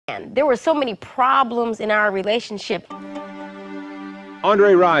And there were so many problems in our relationship.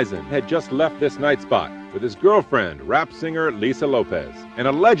 Andre Rison had just left this night spot with his girlfriend, rap singer Lisa Lopez, and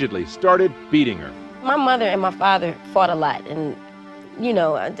allegedly started beating her. My mother and my father fought a lot, and, you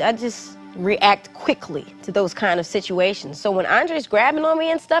know, I just react quickly to those kind of situations. So when Andre's grabbing on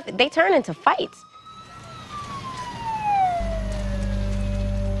me and stuff, they turn into fights.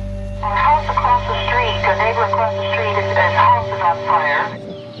 A house across the street, a neighbor across the street, his house is on fire.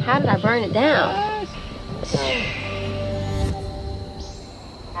 How did I burn it down? It's in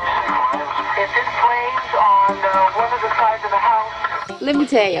flames on one of the sides of the house. Let me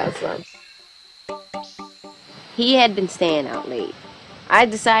tell y'all something. He had been staying out late. I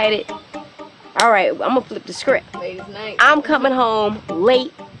decided, all right, I'm gonna flip the script. Ladies' night. I'm coming home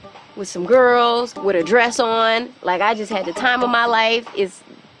late with some girls with a dress on. Like, I just had the time of my life. It's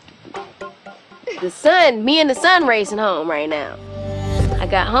the sun, me and the sun racing home right now. I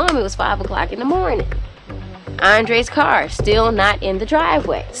got home, it was 5 o'clock in the morning. Andre's car still not in the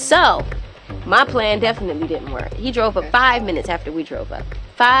driveway. So, my plan definitely didn't work. He drove up 5 minutes after we drove up.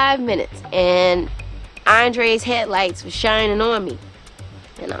 5 minutes. And Andre's headlights was shining on me.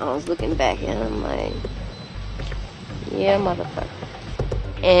 And I was looking back at him like, yeah, motherfucker.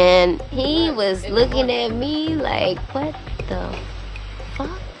 And he was looking at me like, what the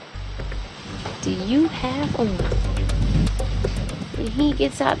fuck do you have on? And he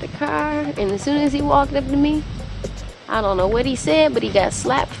gets out the car, and as soon as he walked up to me, I don't know what he said, but he got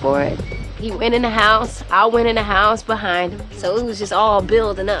slapped for it. He went in the house, I went in the house behind him. So it was just all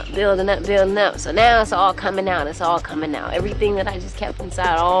building up, building up, building up. So now it's all coming out, it's all coming out. Everything that I just kept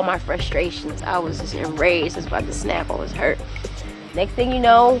inside, all my frustrations, I was just enraged, I was about to snap, I was hurt. Next thing you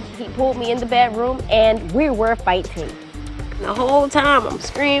know, he pulled me in the bedroom and we were fighting. And the whole time I'm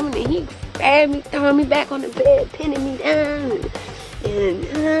screaming and he grabbed me, throwing me back on the bed, pinning me down. And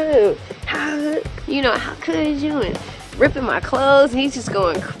you know, how could you? And ripping my clothes, and he's just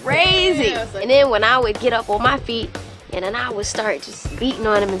going crazy. And then when I would get up on my feet and then I would start just beating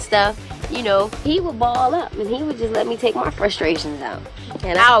on him and stuff, you know, he would ball up and he would just let me take my frustrations out.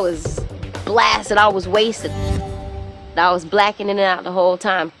 And I was blasted, I was wasted. I was blackening it out the whole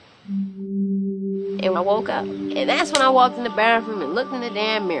time. And I woke up, and that's when I walked in the bathroom and looked in the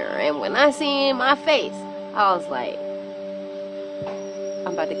damn mirror. And when I seen my face, I was like,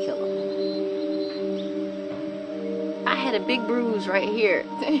 I'm about to kill him. I had a big bruise right here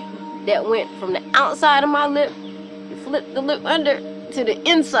that went from the outside of my lip, flipped the lip under to the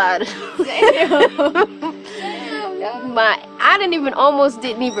inside. I didn't even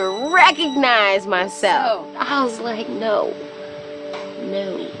recognize myself. I was like, no. And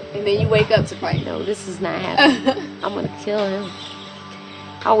then you wake up to fight. No, this is not happening. I'm gonna kill him.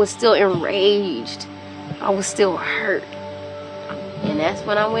 I was still enraged. I was still hurt. And that's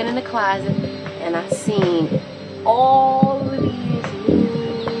when I went in the closet and I seen all of these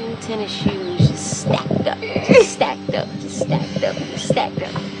new tennis shoes just stacked up, just stacked up, just stacked up, just stacked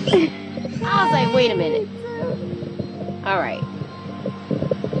up. I was like, wait a minute. All right.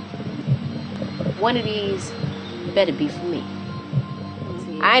 One of these better be for me.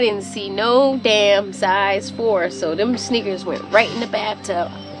 I didn't see no damn size 4, so them sneakers went right in the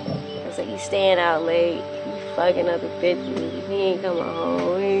bathtub. I was like, he's staying out late. He fucking other bitches. He ain't coming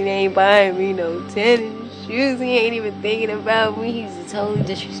home. He ain't buying me no tennis shoes. He ain't even thinking about me. He's totally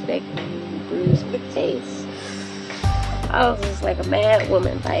disrespecting me and bruised my face. I was just like a mad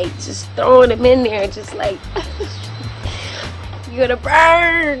woman, like just throwing him in there, just like, you're gonna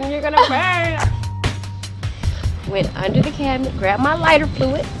burn, you're gonna burn. Went under the cabinet, grabbed my lighter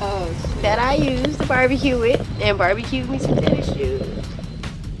fluid that I used to barbecue with, and barbecued me some tennis shoes.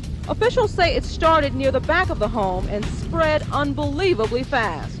 Officials say it started near the back of the home and spread unbelievably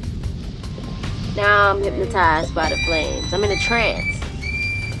fast. Now I'm hypnotized by the flames. I'm in a trance.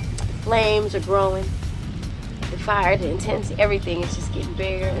 Flames are growing. The fire, the intensity, everything is just getting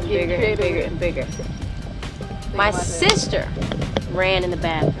bigger and bigger and bigger and bigger. My sister ran in the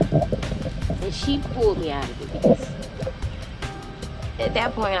bathroom and she pulled me out of it because at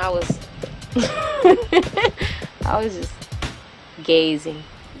that point I was I was just gazing.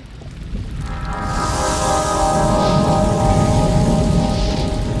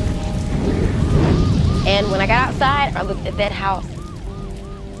 And when I got outside, I looked at that house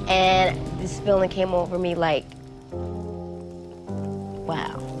and this feeling came over me like,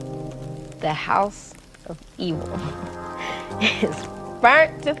 wow, the house of evil is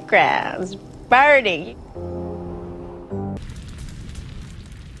burnt to the ground, it's burning.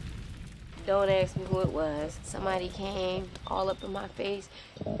 Don't ask me who it was. Somebody came all up in my face.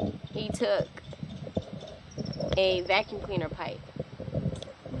 He took a vacuum cleaner pipe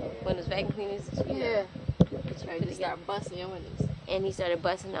one of those vacuum cleaners. Yeah. Try to start busting your windows. And he started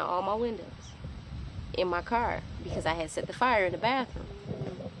busting out all my windows in my car because I had set the fire in the bathroom.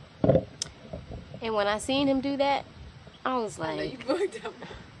 And when I seen him do that, I was like, I know you bugged up.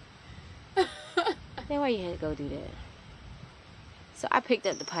 man, why you had to go do that? So I picked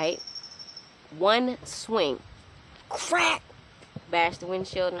up the pipe, one swing, crack, bashed the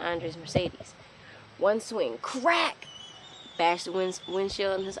windshield in Andre's Mercedes. One swing, crack, bashed the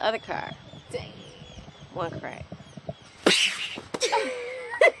windshield in his other car. Dang. One crack.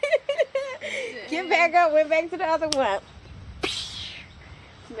 Get back up, went back to the other one.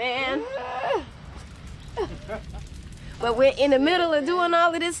 Man. But we're in the middle of doing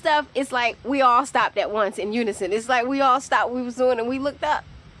all of this stuff. It's like we all stopped at once in unison. It's like we all stopped what we was doing and we looked up.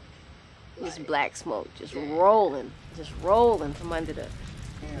 It was black smoke just rolling from under the.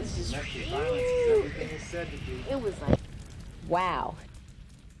 It was like, wow.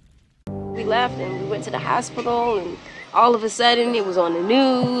 We left and we went to the hospital, and all of a sudden it was on the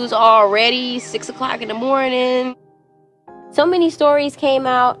news already, 6 o'clock in the morning. So many stories came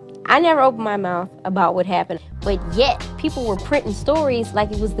out. I never opened my mouth about what happened, but yet people were printing stories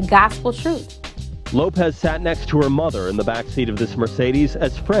like it was the gospel truth. Lopez sat next to her mother in the backseat of this Mercedes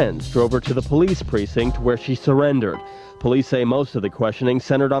as friends drove her to the police precinct where she surrendered. Police say most of the questioning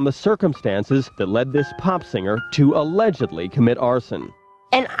centered on the circumstances that led this pop singer to allegedly commit arson.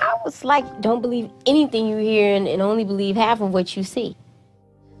 And I was like, don't believe anything you hear and only believe half of what you see.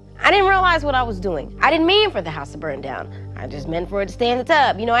 I didn't realize what I was doing. I didn't mean for the house to burn down. I just meant for it to stay in the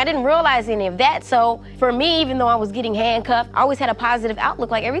tub. You know, I didn't realize any of that. So for me, even though I was getting handcuffed, I always had a positive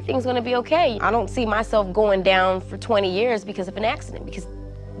outlook, like everything's gonna be okay. I don't see myself going down for 20 years because of an accident, because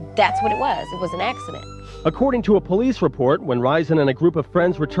that's what it was. It was an accident. According to a police report, when Rison and a group of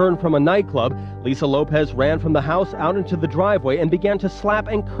friends returned from a nightclub, Lisa Lopez ran from the house out into the driveway and began to slap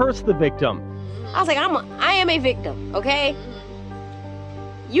and curse the victim. I was like, I am a victim, okay?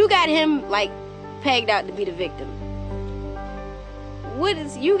 You got him, like, pegged out to be the victim.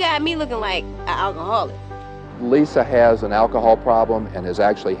 You got me looking like an alcoholic. Lisa has an alcohol problem and has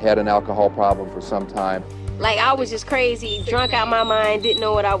actually had an alcohol problem for some time. Like, I was just crazy, drunk out my mind, didn't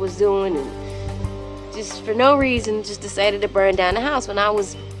know what I was doing, and just for no reason just decided to burn down the house when I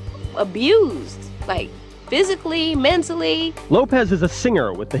was abused, like physically, mentally. Lopez is a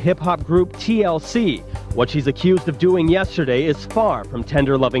singer with the hip-hop group TLC. What she's accused of doing yesterday is far from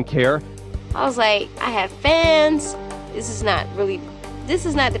tender loving care. I was like, I have fans. This is not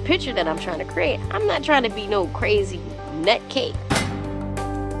the picture that I'm trying to create. I'm not trying to be no crazy nutcake.